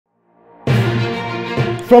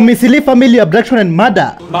From Eastleigh family abduction and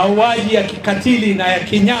murder. Mauaji ya kikatili na ya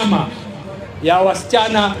kinyama ya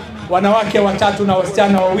wasichana, wanawake watatu na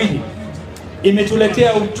wasichana wawili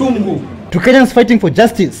imetuletea uchungu. To Kenyans fighting for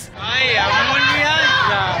justice.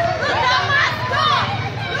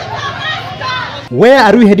 Where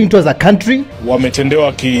are we heading to as a country?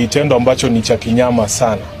 Wametendewa kitendo ambacho ni cha kinyama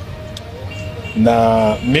sana.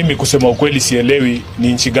 Na mimi kusema ukweli sielewi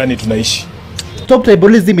ni nchi gani tunaishi. Stop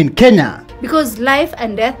tribalism in Kenya. Because life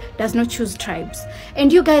and death does not choose tribes.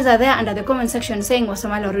 And you guys are there under the comment section saying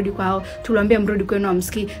Wasomali warudi kwao, tuliambia mrudi kwenu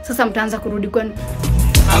amsikii. Sasa mtaanza kurudi kwenu.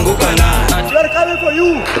 Anguka na. We are coming for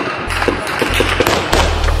you.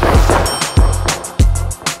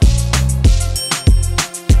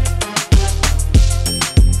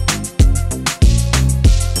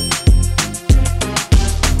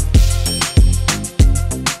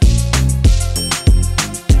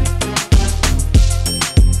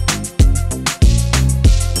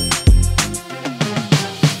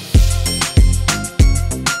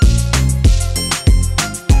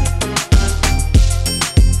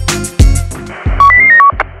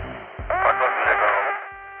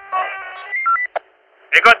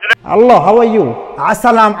 Allah, how are you?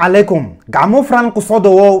 Assalamu alaikum. Gamu fran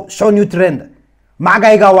kusodo wo ShowNewTrend.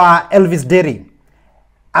 Magaiga wa Elvis Derry.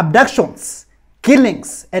 Abductions,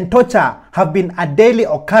 killings and torture have been a daily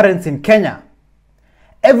occurrence in Kenya.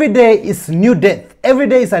 Every day is new death. Every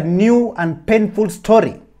day is a new and painful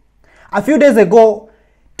story. A few days ago,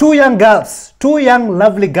 two young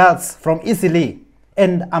lovely girls from Eastleigh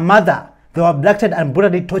and a mother, they were abducted and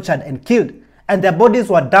brutally tortured and killed, and their bodies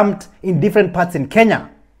were dumped in different parts in Kenya.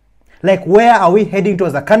 Like, where are we heading to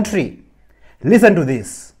as a country? Listen to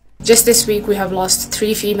this. Just this week, we have lost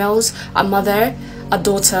 3 females, a mother, a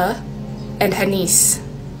daughter, and her niece.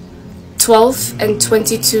 12 and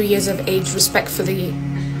 22 years of age, respectfully.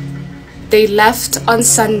 They left on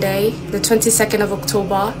Sunday, the 22nd of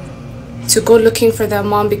October, to go looking for their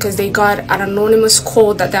mom because they got an anonymous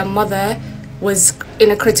call that their mother was in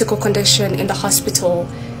a critical condition in the hospital.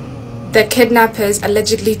 The kidnappers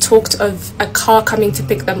allegedly talked of a car coming to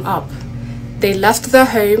pick them up. They left their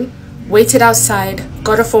home, waited outside,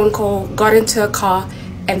 got a phone call, got into a car,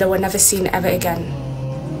 and they were never seen ever again.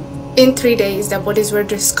 In 3 days, their bodies were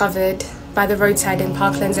discovered by the roadside in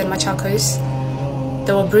Parklands and Machakos.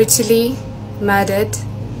 They were brutally murdered,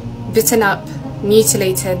 beaten up,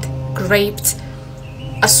 mutilated, raped,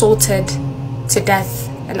 assaulted to death,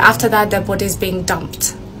 and after that, their bodies being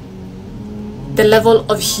dumped. The level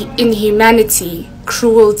of inhumanity,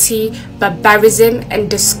 cruelty, barbarism, and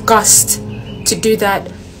disgust to do that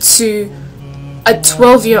to a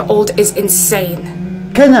 12-year-old is insane.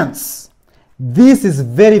 Kenyans, this is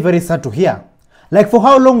very, very sad to hear. Like, for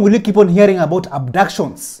how long will you keep on hearing about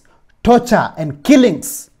abductions, torture, and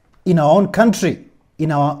killings in our own country,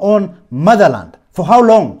 in our own motherland? For how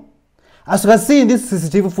long? As you can see in this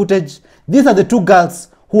CCTV footage, these are the 2 girls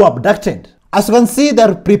who were abducted. As you can see,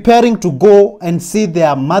 they're preparing to go and see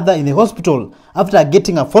their mother in the hospital after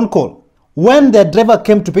getting a phone call. When their driver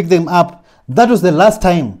came to pick them up, that was the last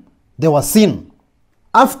time they were seen.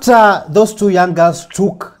 After those 2 young girls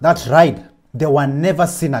took that ride, they were never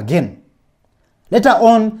seen again. Later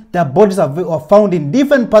on, their bodies were found in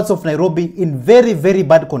different parts of Nairobi in very, very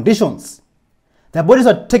bad conditions. Their bodies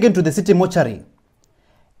were taken to the city mortuary.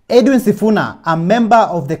 Edwin Sifuna, a member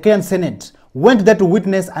of the Kenyan Senate, went there to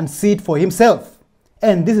witness and see it for himself.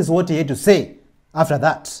 And this is what he had to say after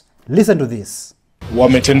that. Listen to this.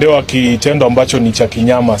 Wametendewa kitendo ambacho ni cha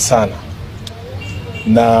kinyama sana.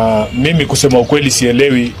 Na mimi kusema ukweli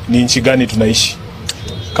sielewi ni nchi gani tunaishi.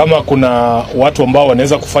 Kama kuna watu ambao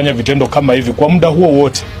wanaweza kufanya vitendo kama hivi kwa muda huo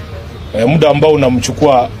wote, muda ambao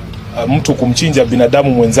unamchukua mtu kumchinja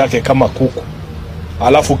binadamu mwenzake kama kuku,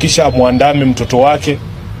 alafu kisha amwandame mtoto wake,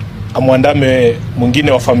 amwandame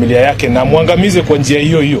mwingine wa familia yake na muangamize kwa njia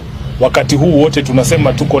hiyo hiyo. Wakati huu wote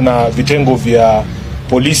tunasema tuko na vitengo vya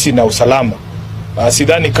polisi na usalama.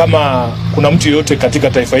 Sidhani kama kuna mtu yote katika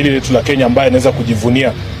taifa hili letu la Kenya ambaye anaweza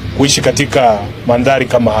kujivunia kuishi katika mandhari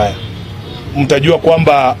kama haya. Mtajua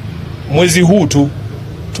kwamba mwezi huu tu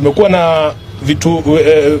tumekuwa na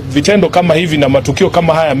vitendo kama hivi na matukio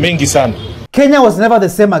kama haya mengi sana. Kenya was never the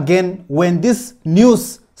same again when this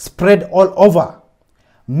news spread all over.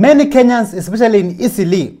 Many Kenyans, especially in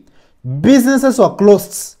Eastleigh, businesses were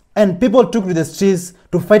closed and people took to the streets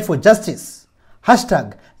to fight for justice.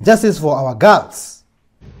 #Justice for our girls.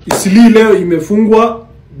 Eastleigh leo imefungwa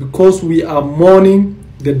because we are mourning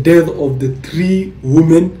the death of the 3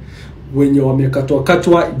 women wenye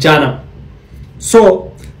wamekatwa jana.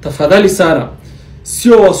 So, tafadhali sana,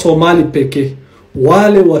 sio wa Somali peke,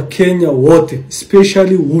 wale wa Kenya wote,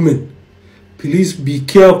 especially women, please be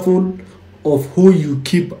careful of who you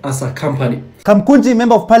keep as a company. Kamkunji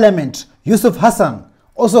Member of Parliament Yusuf Hassan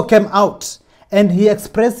also came out and he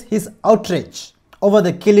expressed his outrage over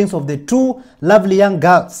the killings of the two lovely young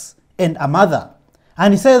girls and a mother.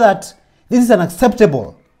 And he said that this is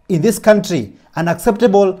unacceptable in this country,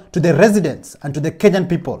 unacceptable to the residents and to the Kenyan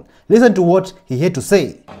people. Listen to what he had to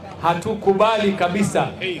say. Hatukubali kabisa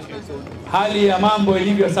hali ya mambo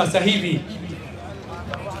ilivyo sasa hivi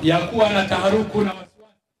ya kuwa na taharuku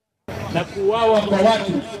na kuuawa kwa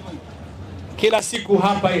watu kila siku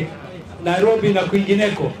hapa Nairobi na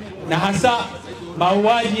kwingineko, na hasa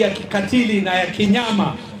mauaji ya kikatili na ya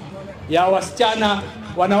kinyama ya wasichana,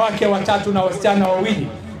 wanawake watatu na wasichana wawili,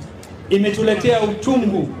 imetuletea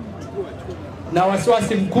uchungu na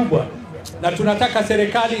wasiwasi mkubwa, na tunataka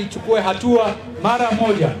serikali ichukue hatua mara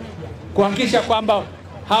moja kuhakikisha kwamba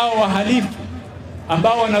hao wahalifu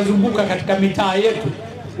ambao wanazunguka katika mitaa yetu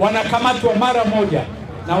wanakamatwa mara moja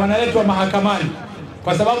na wanaletwa mahakamani,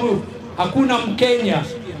 kwa sababu hakuna Mkenya,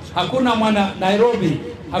 hakuna mwana Nairobi,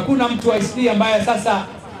 hakuna mtu wa Eastleigh ambaye sasa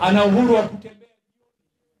ana uhuru wa kutembea,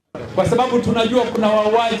 kwa sababu tunajua kuna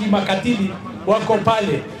wauaji makatili wako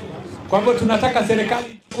pale. Kwa hivyo tunataka serikali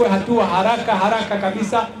ichukue hatua haraka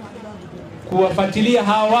kabisa kuwafuatilia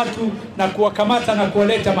hawa watu na kuwakamata na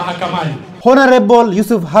kuwaleta mahakamani. Honorable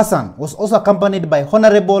Yusuf Hassan was also accompanied by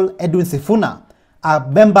Honorable Edwin Sifuna, a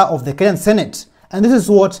member of the Kenyan Senate, and this is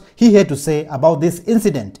what he had to say about this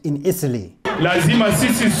incident in Eastleigh. Lazima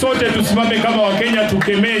sisi sote tusimame kama Wakenya,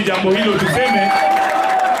 tukemee jambo hilo, tuseme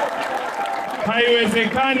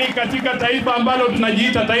haiwezekani katika taifa ambalo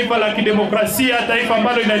tunajiita taifa la kidemokrasia, taifa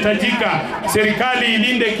ambalo inahitajika serikali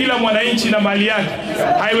ilinde kila mwananchi na mali yake.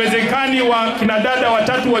 Haiwezekani wa kinadada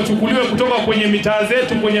watatu wachukuliwe kutoka kwenye mitaa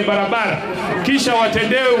zetu, kwenye barabara, kisha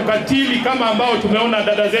watendewe ukatili kama ambao tumeona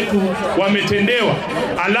dada zetu wametendewa,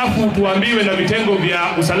 alafu tuambiwe na vitengo vya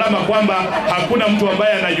usalama kwamba hakuna mtu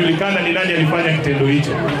ambaye anajulikana ni nani alifanya kitendo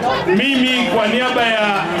hicho. Mimi kwa niaba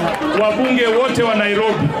ya wabunge wote wa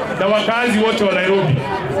Nairobi na wakazi wote wa Nairobi,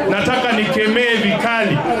 nataka nikemee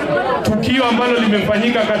vikali tukio ambalo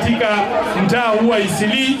limefanyika katika mtaa huu wa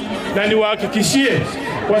Eastleigh, na niwahakikishie,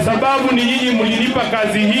 kwa sababu ni nyinyi mlinipa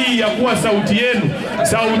kazi hii ya kuwa sauti yenu,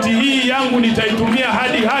 sauti hii yangu nitaitumia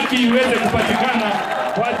hadi haki iweze kupatikana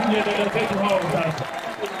kwa ajili ya dada zetu hao watatu.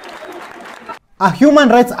 A human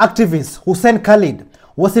rights activist, Hussein Khalid,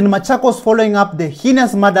 was in Machakos following up the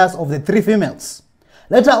heinous murders of the three females.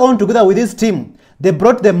 Later on, together with his team, they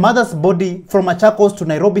brought the mother's body from Machakos to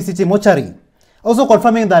Nairobi City Mortuary, also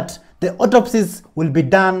confirming that the autopsies will be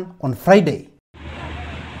done on Friday.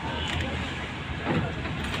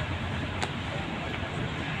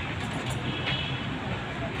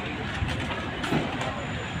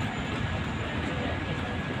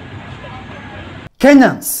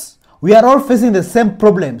 Kenyans, we are all facing the same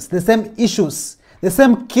problems, the same issues, the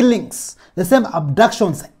same killings, the same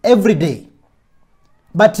abductions every day.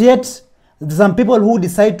 But yet, some people who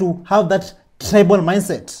decide to have that tribal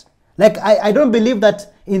mindset. Like, I don't believe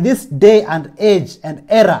that in this day and age and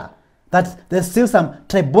era that there's still some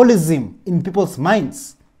tribalism in people's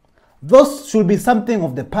minds. Those should be something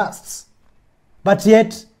of the past. But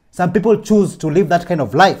yet, some people choose to live that kind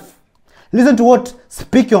of life. Listen to what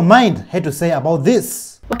Speak Your Mind had to say about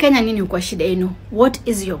this. Wakenya nini kwa shida yenu? What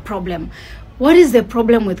is your problem? What is the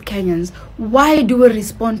problem with Kenyans? Why do we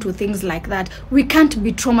respond to things like that? We can't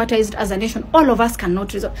be traumatized as a nation. All of us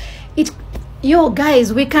cannot resolve it. Yo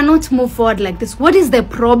guys, we cannot move forward like this. What is the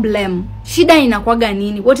problem? Shida inakwaga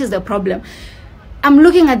nini? What is the problem? I'm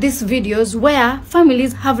looking at these videos where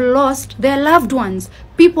families have lost their loved ones.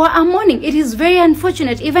 People are mourning. It is very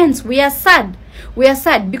unfortunate events. We are sad. We are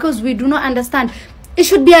sad because we do not understand. It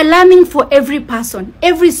should be alarming for every person.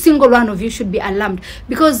 Every single one of you should be alarmed,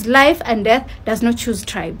 because life and death does not choose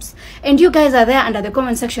tribes. And you guys are there under the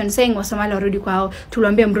comment section saying Wasomali warudi kwao,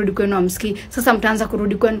 tuliwaambia mrudi kwenu hamsikii, sasa mtaanza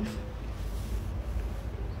kurudi kwenu.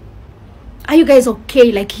 Are you guys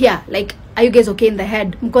okay? Like here, like, are you guys okay in the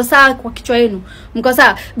head? Mko sawa kwa kichwa yenu? Mko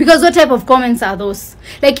sawa? Because what type of comments are those?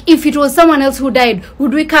 Like, if it was someone else who died,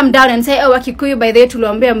 would we come down and say, oh, Wakikuyu by the way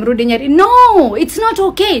tuliwaambia mrudi Nyeri? No, it's not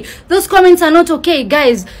okay. Those comments are not okay,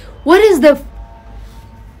 guys. What is the...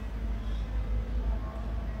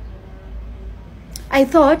 I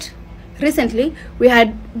thought recently we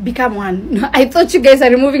had become one. I thought you guys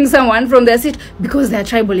are removing someone from their seat because they are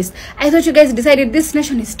tribalist. I thought you guys decided this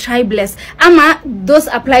nation is tribeless. Ama those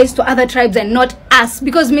applies to other tribes and not us,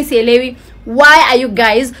 because Miss Elewi, why are you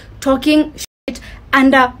guys talking shit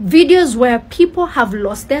under videos where people have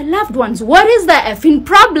lost their loved ones? What is the effing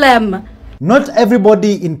problem? Not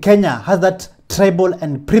everybody in Kenya has that tribal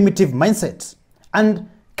and primitive mindset. And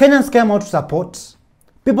Kenyans came out to support.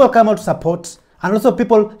 People came out to support. And also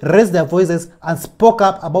people raised their voices and spoke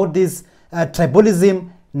up about this tribalism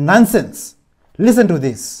nonsense. Listen to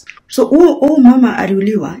this. So mama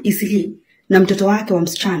aliuliwa Eastleigh na mtoto wake wa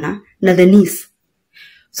msichana na the niece.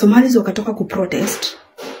 Somalis wakatoka ku protest.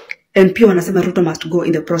 MP wanasema Ruto must go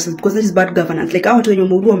in the process because that is bad governance. Like watu wenye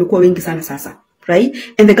muuliwa wamekuwa wengi sana sasa, right?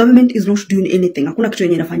 And the government is not doing anything. Hakuna kitu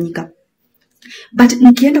yenye inafanyika. But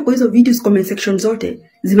nikienda kwa hizo videos comment section zote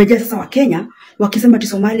zimejaa sasa wa Kenya wakisema ti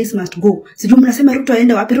Somalis must go. Sijui mnasema Ruto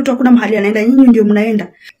aende wapi? Ruto hakuna mahali anaenda, nyinyi ndio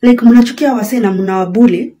mnaenda. Like mnachukia wasee na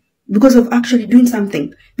mnawabuli because of actually doing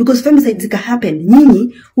something. Because femicide zika happen,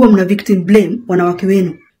 nyinyi huwa mna victim blame wanawake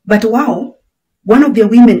wenu. But wao, one of their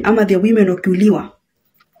women ama their women wakiuliwa,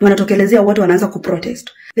 wanatokelezea watu wanaanza kuprotest.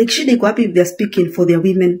 Like shida iko wapi if they are speaking for their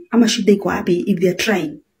women? Ama shida iko wapi if they are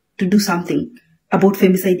trying to do something about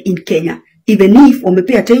femicide in Kenya? Even if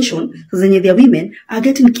pay attention, their women are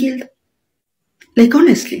getting killed. Like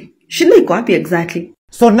honestly, shida iko wapi exactly?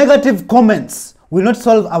 So negative comments will not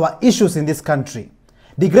solve our issues in this country.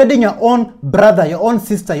 Degrading your own brother, your own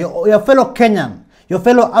sister, your fellow Kenyan, your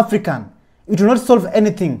fellow African, it will not solve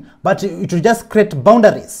anything, but it will just create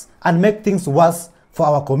boundaries and make things worse for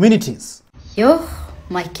our communities. Yo,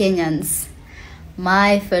 my Kenyans,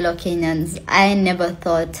 my fellow Kenyans, I never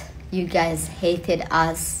thought you guys hated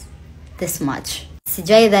us this much.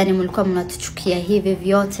 Sijai dhani mulikuwa mnatuchukia hivi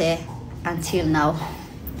vyote until now.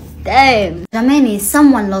 Damn. Jamani,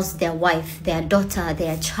 someone lost their wife, their daughter,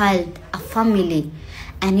 their child, a family.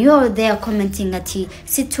 And you're there commenting ati,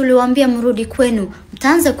 si tuliwaambia mrudi kwenu,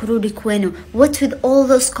 mtaanza kurudi kwenu. What with all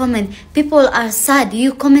those comments? People are sad,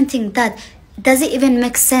 you commenting that. Does it even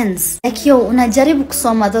make sense? Like yo, unajaribu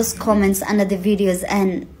kusoma those comments under the videos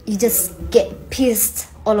and you just get pissed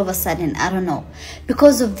all of a sudden, I don't know.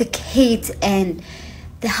 Because of the hate and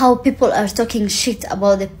how people are talking shit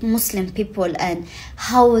about the Muslim people and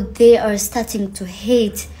how they are starting to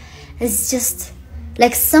hate. It's just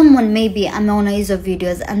like someone maybe ameona hizo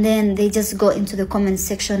videos and then they just go into the comment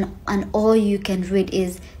section and all you can read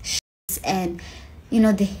is shit and you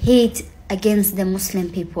know the hate against the Muslim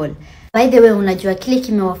people. By the way, unajua kile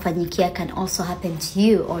kimewafanyikia can also happen to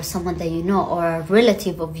you or someone that you know or a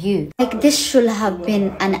relative of you. Like this should have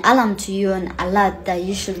been an alarm to you and alert that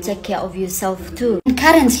you should take care of yourself too. And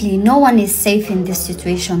currently, no one is safe in this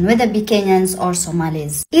situation, whether be Kenyans or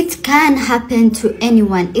Somalis. It can happen to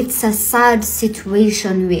anyone. It's a sad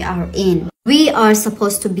situation we are in. We are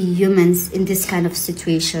supposed to be humans in this kind of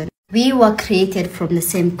situation. We were created from the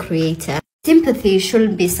same creator. Sympathy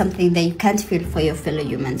shouldn't be something that you can't feel for your fellow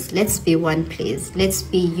humans. Let's be one, please. Let's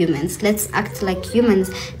be humans. Let's act like humans.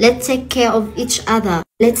 Let's take care of each other.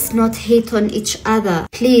 Let's not hate on each other.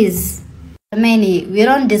 Please. Many, we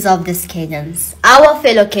don't deserve this, Kenyans. Our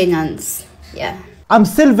fellow Kenyans. Yeah. I'm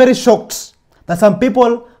still very shocked that some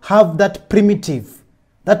people have that primitive,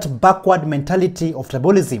 that backward mentality of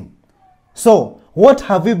tribalism. So, what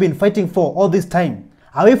have we been fighting for all this time?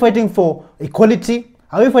 Are we fighting for equality?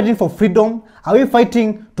 Are we fighting for freedom? Are we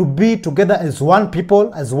fighting to be together as one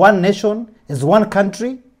people, as one nation, as one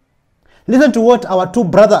country? Listen to what our two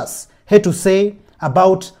brothers had to say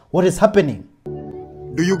about what is happening.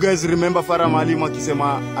 Do you guys remember Farah Maalim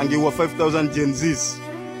akisema angeua 5,000 Gen Zs?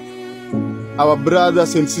 Our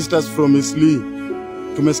brothers and sisters from Eastleigh,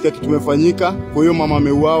 tumesikia kitu kimefanyika, kwa hiyo mama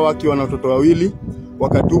ameuawa akiwa na watoto wawili,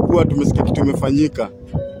 wakatupwa, tumesikia kitu kimefanyika.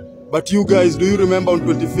 But you guys, do you remember on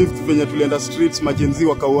 25th venye tulienda streets majenzi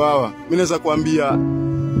wakauawa? Mimi naweza kuambia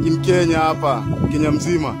in Kenya hapa, Kenya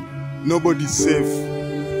mzima, nobody is safe.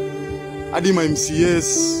 Hadi ma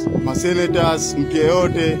MCS, ma senators, mke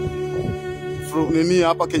yote from nini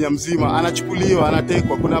hapa Kenya mzima anachukuliwa,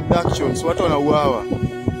 anatekwa, kuna abductions, watu wanauawa.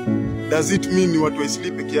 Does it mean ni watu wa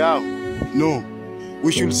Eastleigh peke yao? No.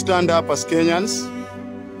 We should stand up as Kenyans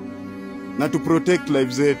na to protect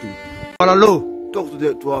lives zetu. Hello. Talk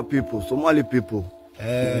to our people, Somali people.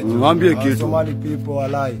 Niwaambie kitu. Somali people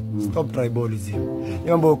walai. Stop tribalism.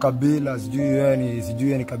 Yombo kabila,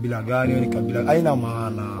 sijui ni kabila gani, ni kabila haina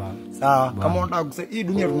maana. Sawa, kama unataka kusema hii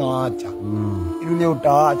dunia tunaacha. Hii dunia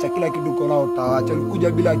utaacha, kila kitu uko nao utaacha.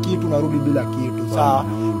 Ulikuja bila kitu narudi bila kitu. Sawa.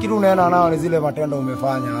 Kitu unaenda nao ni zile matendo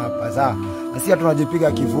umefanya hapa. Sawa. Na sisi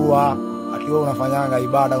tunajipiga kifua, ati wewe unafanyanga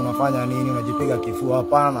ibada, unafanya nini, unajipiga kifua,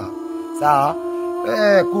 hapana. Sawa?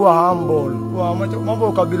 Kuwa humble, kuwa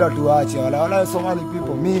mambo kabila tuache. Wala Somali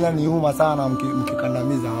people, mimi inaniuma sana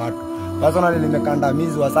mkikandamiza watu. Personally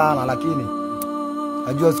nimekandamizwa sana, lakini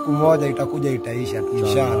najua siku moja itakuja itaisha tu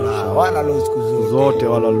inshallah. Wala lo siku zote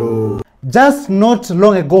wala lo. Just not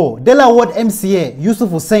long ago, Delaware Ward MCA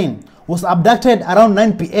Yusuf Hussein was abducted around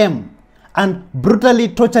 9 p.m. and brutally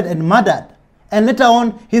tortured and murdered. and later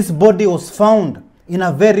on his body was found in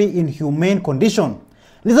a very inhumane condition.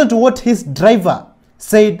 Listen to what his driver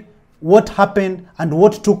said, what happened and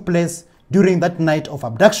what took place during that night of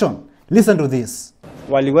abduction. Listen to this.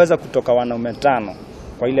 Waliweza kutoka wanaume 5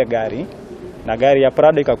 kwa ile gari, na gari ya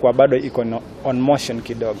Prado ikakuwa bado iko on motion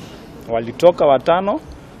kidogo. Walitoka 5,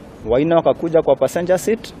 4 wakakuja kwa passenger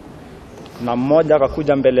seat, na mmoja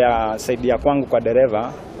akakuja mbele ya side ya kwangu kwa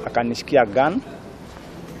dereva akanishikia gun.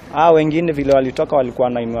 Wengine vile walitoka walikuwa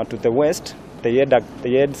wanainua to the west, they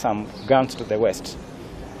had some guns to the west.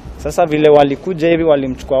 Sasa vile walikuja hivi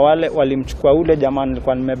walimchukua ule jamaa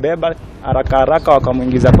nilikuwa nimebeba haraka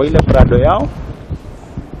wakamuingiza kwa ile Prado yao,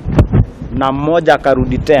 na mmoja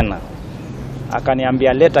akarudi tena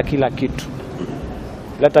akaniambia leta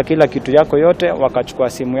kila kitu yako yote. Wakachukua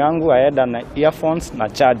simu yangu, aeda na earphones na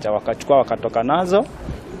charger, wakatoka nazo.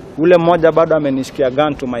 Ule mmoja bado amenishikia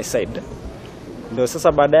gun to my side. Ndio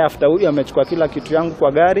sasa baadaye after huyu amechukua kila kitu yangu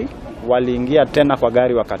kwa gari, waliingia tena kwa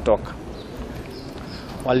gari wakatoka.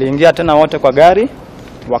 Waliingia tena wote kwa gari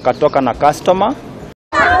wakatoka na customer.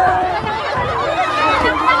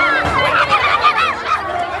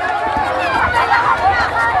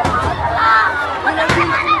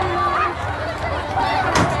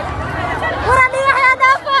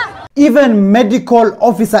 Even medical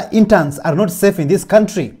officer interns are not safe in this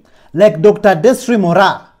country. Like Dr. Desri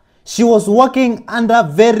Mora, she was working under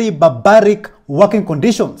very barbaric working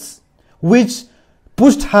conditions, which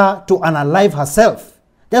pushed her to unalive herself.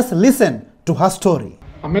 Just listen to her story.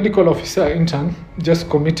 A medical officer intern just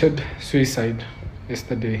committed suicide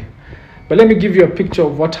yesterday. But let me give you a picture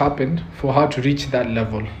of what happened for her to reach that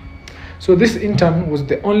level. So this intern was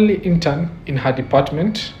the only intern in her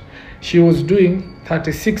department. She was doing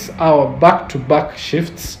 36-hour back-to-back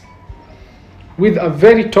shifts with a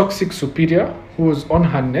very toxic superior who was on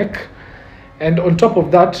her neck. And on top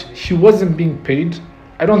of that, she wasn't being paid.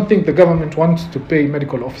 I don't think the government wants to pay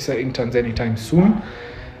medical officer interns anytime soon.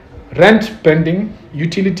 Rent pending,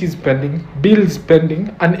 utilities pending, bills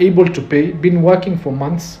pending, unable to pay, been working for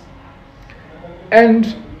months.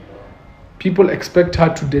 And people expect her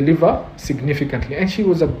to deliver significantly. And she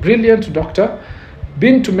was a brilliant doctor,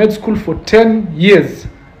 been to med school for 10 years.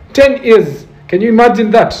 10 years. Can you imagine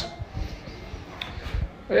that?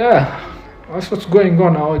 Yeah, that's what's going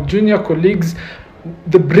on. Our junior colleagues,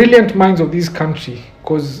 the brilliant minds of this country,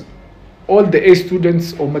 because all the A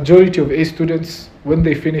students or majority of A students, when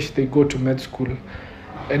they finish, they go to med school.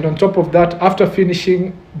 And on top of that, after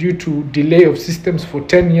finishing, due to delay of systems for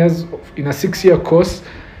 10 years in a 6-year course,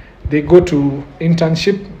 they go to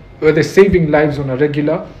internship where they're saving lives on a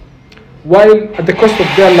regular, while at the cost of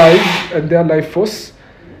their lives and their life force,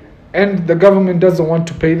 and the government doesn't want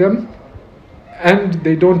to pay them, and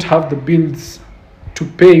they don't have the bills to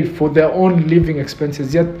pay for their own living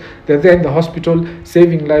expenses, yet they're there in the hospital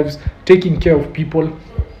saving lives, taking care of people.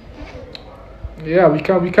 Yeah, we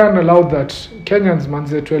can't allow that. Kenyans,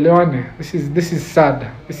 manze tuelewane. This is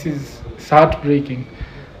sad. It's heartbreaking.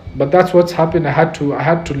 But that's what's happened. I had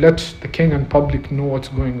to let the Kenyan public know what's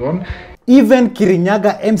going on. Even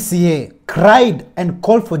Kirinyaga MCA cried and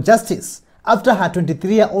called for justice after her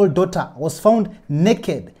 23-year-old daughter was found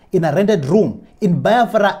naked in a rented room in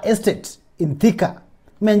Biafra Estate in Thika.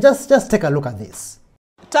 Man, just take a look at this.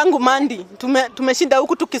 Tangu Mandi tumeshinda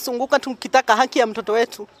huku tukisunguka tukitaka haki ya mtoto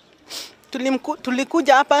wetu.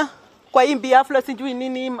 Tulikuja hapa kwa hii Biafra sijui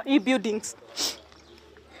nini hii buildings.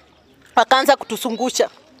 Wakaanza kutusungusha.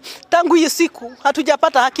 Tangu hiyo siku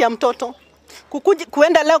hatujapata haki ya mtoto.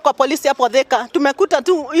 Kuenda leo kwa polisi hapo Thika, tumekuta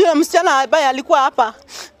tu yule msichana ambaye alikuwa hapa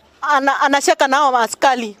anashaka nao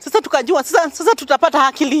askari. Sasa tukajua sasa tutapata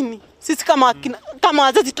haki lini? Sisi kama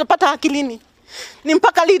wazazi tutapata haki lini? Ni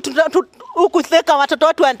mpaka lini huku Thika watoto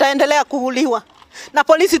wetu wataendelea kuuliwa? Na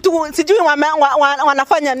polisi tu sijui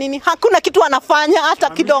wanafanya nini? Hakuna kitu wanafanya hata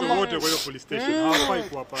kidogo. Wote kwa hiyo police station hawafai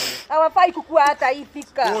kuwa pale. Hawafai kukua hata hii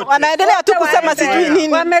Thika. Wanaendelea tu kusema sijui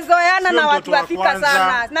nini. Wamezoeana na watu wa Thika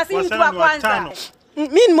sana. Na si mtu wa kwanza.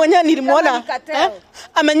 Mimi mwenyewe nilimuona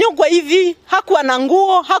amenyongwa hivi, hakuwa na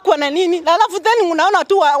nguo, hakuwa na nini. Alafu then unaona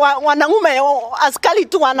tu wanaume askari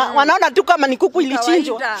tu wanaona tu kama ni kuku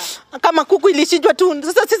ilichinjwa. Kama kuku ilichinjwa tu.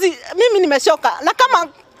 Sasa sisi mimi nimeshoka. Na kama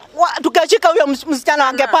tukashika huyo msichana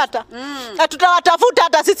angepata. Tutawatafuta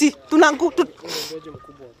hata sisi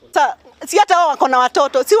si hata wao wako na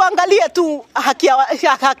watoto. Si waangalie tu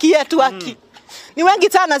haki yetu haki. Ni wengi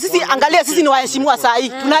sana sisi, angalia sisi ni waheshimiwa saa hii.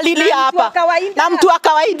 Tunalilia hapa. Na mtu wa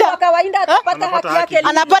kawaida atapata haki yake.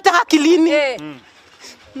 Anapata haki lini?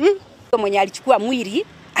 Mwenye alichukua mwili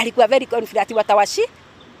alikuwa very confident watawashi.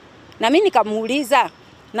 Na mimi nikamuuliza,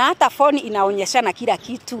 na hata phone inaonyeshana kila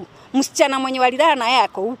kitu. Msichana mwenye walilala na yeye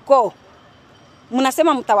ako huko.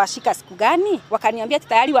 mnasema mtawashika siku gani? Wakaniambia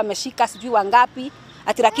tayari wameshika sijui wangapi,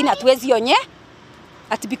 ati lakini hatuwezi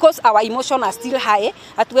ati because our emotion are still high,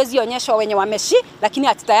 hatuwezi onyesha wenye lakini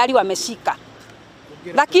ati tayari wameshika.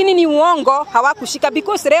 Lakini ni uongo, hawakushika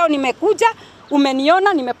because leo nimekuja,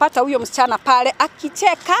 umeniona nimepata huyo msichana pale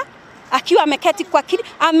akicheka, akiwa ameketi kwa kiti,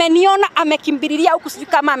 ameniona amekimbililia huku sijui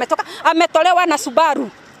kama ametoka, ametolewa na Subaru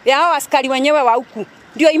ya hao askari wenyewe wa huku.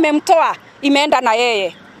 Ndio imemtoa, imeenda na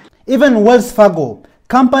yeye. Even Wells Fargo,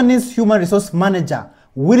 company's human resource manager,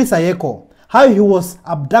 Willis Ayeko, how he was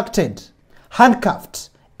abducted, handcuffed,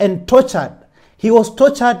 and tortured. He was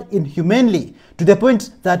tortured inhumanely to the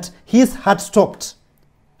point that his heart stopped.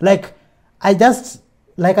 I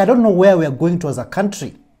don't know where we are going to as a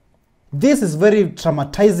country. This is very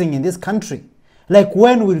traumatizing in this country.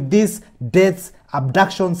 When will these deaths,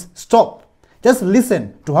 abductions stop? Just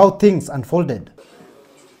listen to how things unfolded.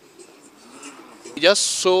 We just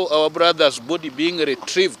saw our brother's body being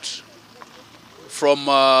retrieved from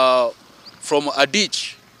a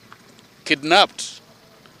ditch, kidnapped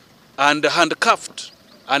and handcuffed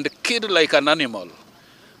and killed like an animal.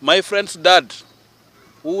 My friend's dad,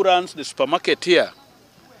 who runs the supermarket here,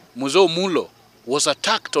 Muzo Mulo, was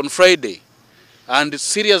attacked on Friday and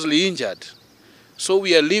seriously injured. So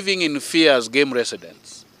we are living in fear as game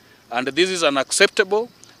residents. And this is unacceptable,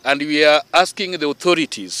 and we are asking the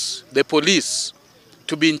authorities, the police,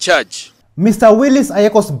 to be in charge. Mr. Willis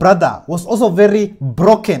Ayeko's brother was also very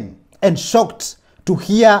broken and shocked to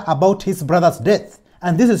hear about his brother's death.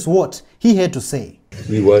 And this is what he had to say.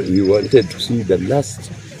 We wanted to see the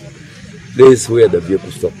last place where the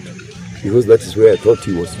vehicle stopped, because that is where I thought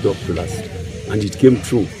he was stopped last. And it came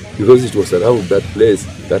true, because it was around that place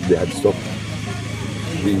that they had stopped.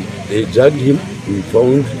 They dragged him, we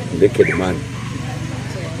found a naked man.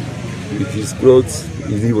 With his clothes,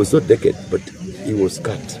 he was not naked, but he was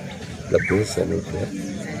cut. The breasts are not there,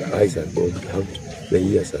 the eyes are bobbed out, the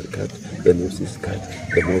ears are cut, the nose is cut,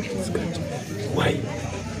 the mouth is cut. Why?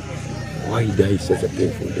 Why die such a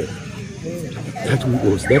painful death?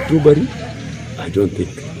 Was that robbery? I don't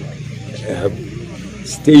think. I have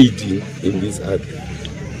stayed in this earth.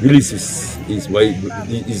 Willis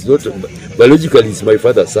is not, biologically he's my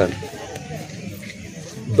father's son.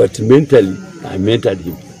 But mentally, I mentored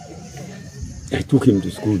him. I took him to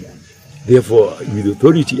school. Therefore, with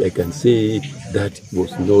authority, I can say that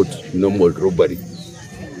was not normal robbery.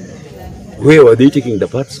 Where were they taking the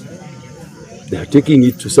parts? They are taking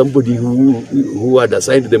it to somebody who had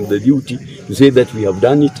assigned them the duty to say that we have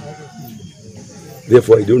done it.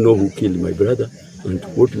 Therefore, I don't know who killed my brother and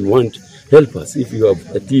what we want. Help us. If you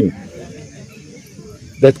have a team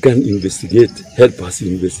that can investigate, help us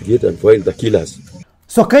investigate and find the killers.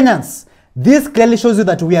 So Kenyans, this clearly shows you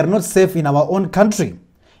that we are not safe in our own country.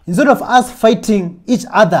 Instead of us fighting each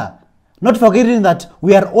other, not forgetting that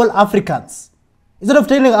we are all Africans. Instead of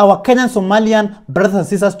telling our Kenyan Somalian brothers and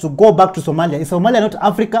sisters to go back to Somalia, is Somalia not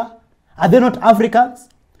Africa? Are they not Africans?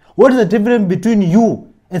 What is the difference between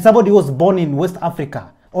you and somebody who was born in West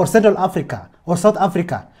Africa or Central Africa or South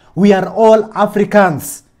Africa? We are all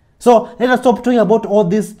Africans. So let us stop talking about all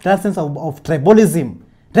this nonsense of tribalism.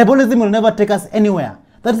 Tribalism will never take us anywhere.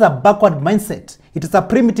 That is a backward mindset. It is a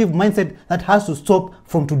primitive mindset that has to stop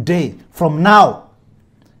from today, from now.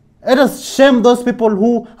 Let us shame those people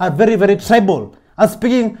who are very, very tribal and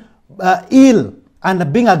speaking ill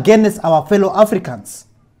and being against our fellow Africans.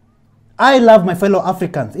 I love my fellow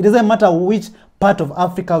Africans. It doesn't matter which part of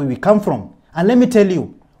Africa we come from. And let me tell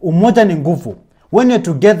you, umoja ni nguvu. When you're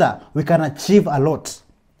together, we can achieve a lot.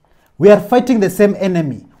 We are fighting the same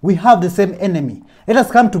enemy. We have the same enemy. Let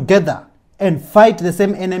us come together and fight the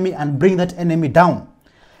same enemy and bring that enemy down.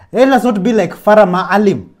 Let us not be like Farah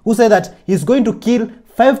Maalim, who said that he's going to kill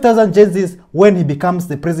 5,000 Gen Zs when he becomes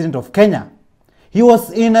the president of Kenya. He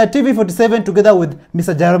was in TV47 together with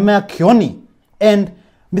Mr. Jeremiah Kioni. And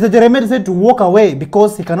Mr. Jeremiah said to walk away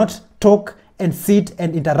because he cannot talk and sit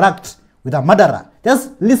and interact with a murderer.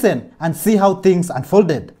 Just listen and see how things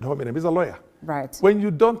unfolded. No, my name is a lawyer. Right. When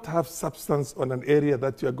you don't have substance on an area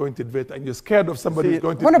that you are going to invade and you're scared of somebody who's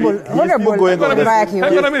going to Honorable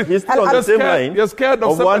he's still on the same line. You're scared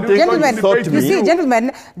of somebody who's going to insult me. You see,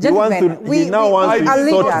 gentlemen, he now wants to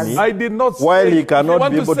insult me. I did not say. While he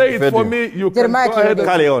cannot be able to say it defend for you. me, you can go ahead and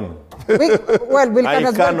carry on.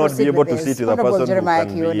 I cannot be able to sit with a person Jeremiah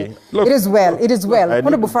who can Look, it is well. It is well.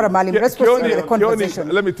 Honorable Farah Maalim, let's proceed with the conversation.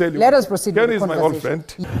 Let me tell you. Let us proceed with the is my old friend.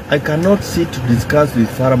 I cannot sit to discuss with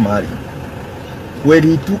Farah Maalim when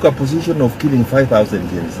he took a position of killing 5,000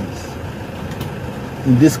 Gen Zs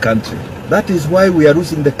in this country. That is why we are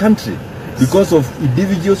losing the country, because of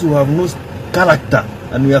individuals who have no character,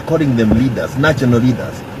 and we are calling them leaders, national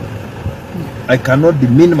leaders. I cannot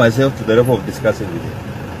demean myself to the level of discussing with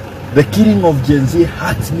him. The killing of Gen Z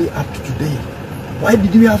hurts me up to today. Why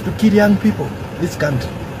did we have to kill young people in this country?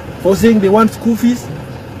 For saying they want school fees,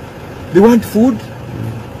 they want food,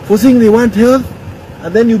 for saying they want health,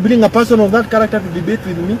 and then you bring a person of that character to debate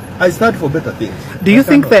with me? I stand for better things. Do you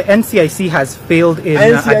think the NCIC has failed in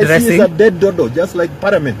NCIC addressing... is a dead dodo, just like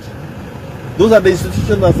Parliament. Those are the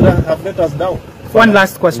institutions that have let us down. One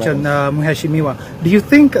last question, Mheshimiwa. Do you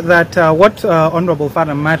think that what Honorable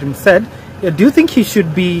Farah Marim said, do you think he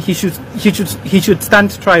should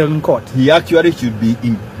stand trial in court? He actually should be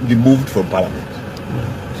removed from Parliament.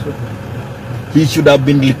 He should have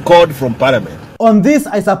been recalled from Parliament. On this,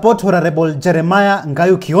 I support Honorable Jeremiah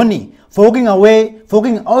Ngayu Kioni for walking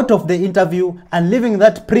out of the interview and leaving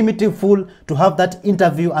that primitive fool to have that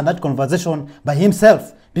interview and that conversation by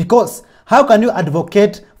himself. Because how can you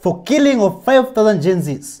advocate for killing of 5,000 Gen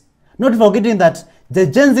Zs? Not forgetting that the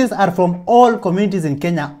Gen Zs are from all communities in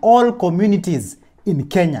Kenya, all communities in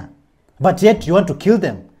Kenya. But yet you want to kill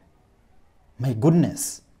them. My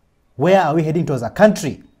goodness. Where are we heading towards a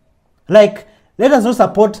country? Like, let us not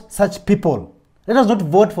support such people. Let us not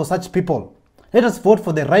vote for such people. Let us vote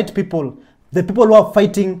for the right people, the people who are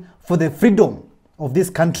fighting for the freedom of this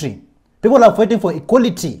country. People who are fighting for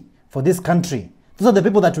equality for this country. Those are the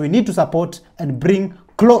people that we need to support and bring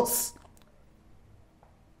close.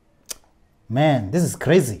 Man, this is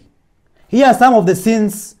crazy. Here are some of the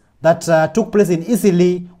scenes that took place in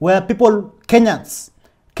Eastleigh, where Kenyans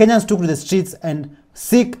took to the streets and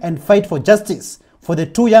seek and fight for justice for the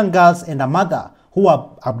 2 young girls and a mother who were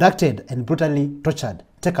abducted and brutally tortured.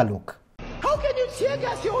 Take a look. How can you tear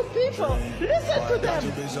gas your own people? Listen to them.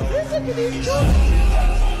 Listen to these children.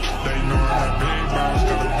 They know I'm a big boss,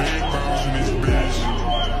 got a big boss in this bitch.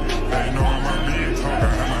 They know I'm a big talker,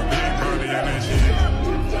 I'm a big body and that shit.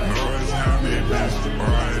 No, it's not me, bitch.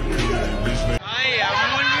 R.I.P. bitch.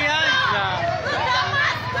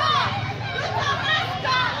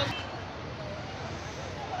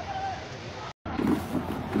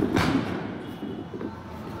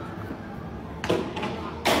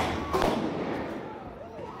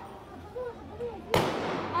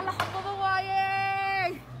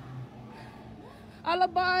 alla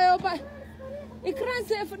baayo ba ikran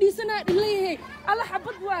see fadhiisana dhilay alla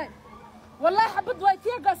xabad waay wallahi xabad waay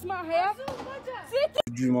tiyagas ma ahaya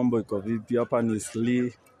sijui mambo iko vipi hapa ni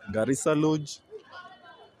Eastleigh Garissa Lodge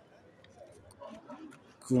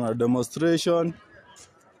kuna demonstration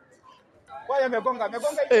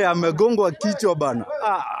amegongwa kichwa bana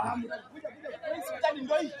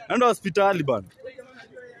enda hospitali bana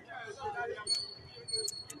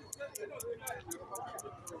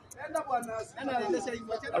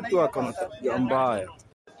watu wakona tabia mbaya.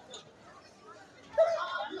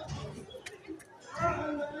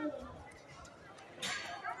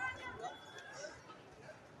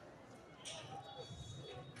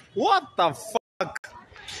 What the fuck?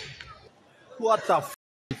 What the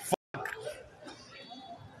fuck?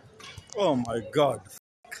 Oh my god.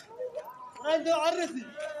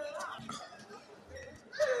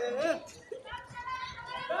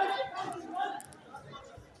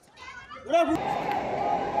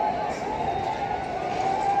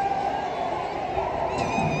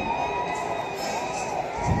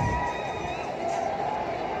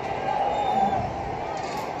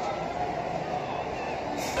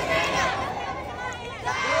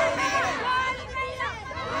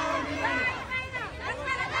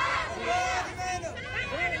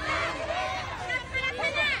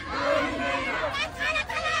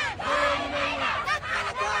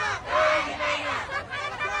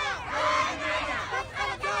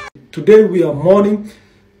 Today we are mourning.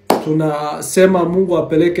 Tunasema Mungu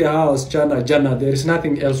apeleke hawa wasichana jana. There is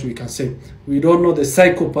nothing else we can say. We don't know the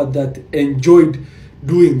psychopath that enjoyed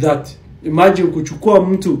doing that. Imagine kuchukua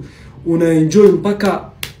mtu unaenjoy mpaka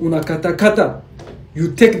unakatakata. You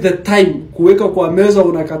take the time kuweka kwa meza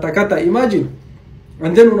unakatakata. Imagine.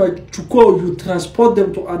 And then unachukua, you transport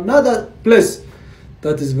them to another place.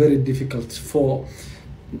 That is very difficult for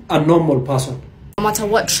a normal person. No matter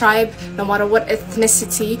what tribe, no matter what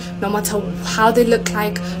ethnicity, no matter how they look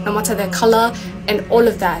like, no matter their color and all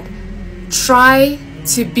of that. Try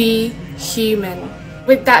to be human.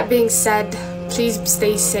 With that being said, please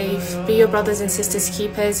stay safe. Be your brothers and sisters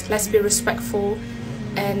keepers. Let's be respectful.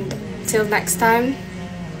 And till next time.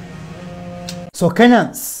 So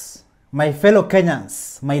Kenyans, my fellow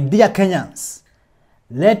Kenyans, my dear Kenyans,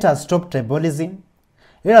 let us stop tribalism.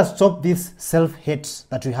 Let us stop this self-hate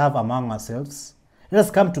that we have among ourselves. Let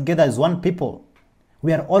us come together as one people.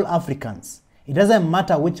 We are all Africans. It doesn't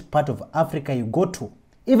matter which part of Africa you go to.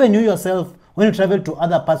 Even you yourself, when you travel to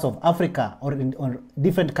other parts of Africa or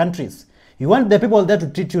different countries, You want the people there to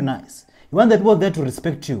treat you nice. You want the people there to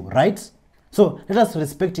respect you, right? So let us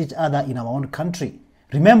respect each other in our own country.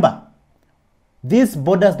 Remember, these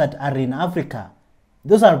borders that are in Africa,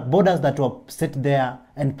 those are borders that were set there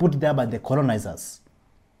and put there by the colonizers.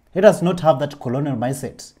 Let us not have that colonial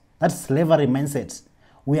mindset, that slavery mindset.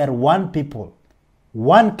 We are one people,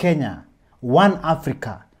 one Kenya, one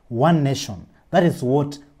Africa, one nation. That is who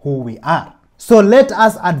we are. So let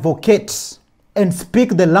us advocate and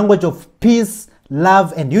speak the language of peace,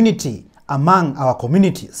 love, and unity among our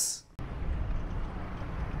communities.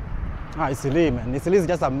 Eastleigh, man. Eastleigh is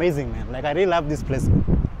just amazing, man. Like, I really love this place,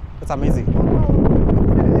 man. It's amazing.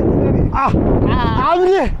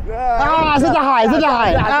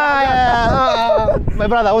 My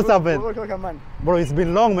brother, what's up, man? Bro, it's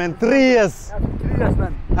been long, man. 3 years. 3 years,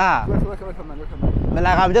 man. Welcome, man.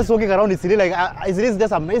 Like, I'm just walking around Eastleigh. Like, Eastleigh is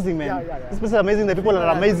just amazing, man. This place is amazing. The people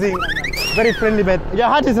are amazing. Very friendly, man. Your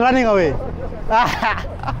heart is running away.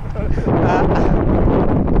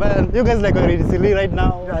 Man, you guys like are in Eastleigh right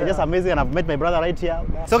now. Just amazing, and I've met my brother right here.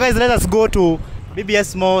 So, guys, let us go to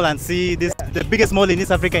BBS Mall and see the biggest mall in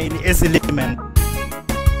East Africa in Eastleigh, man.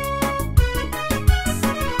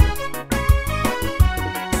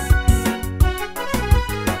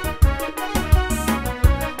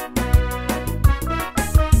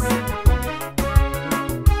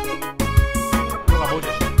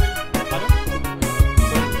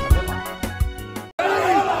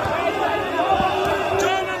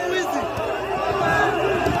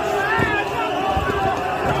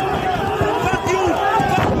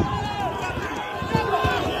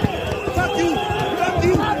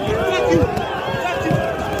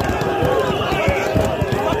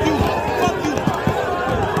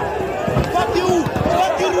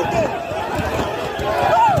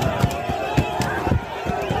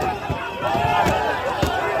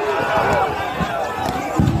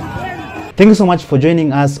 Thank you so much for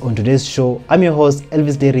joining us on today's show. I'm your host,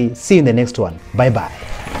 Elvis Derry. See you in the next one. Bye-bye.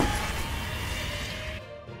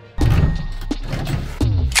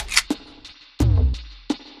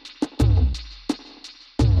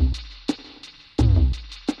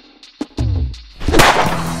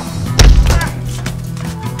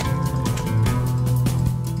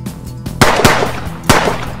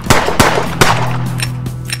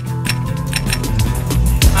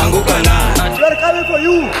 We're coming for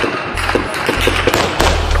you.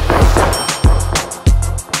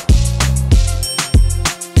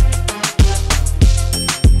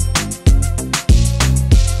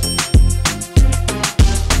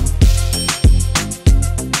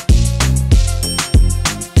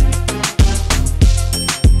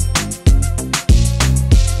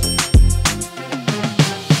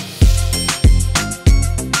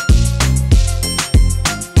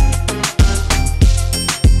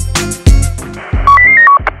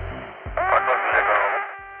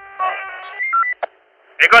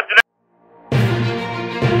 Because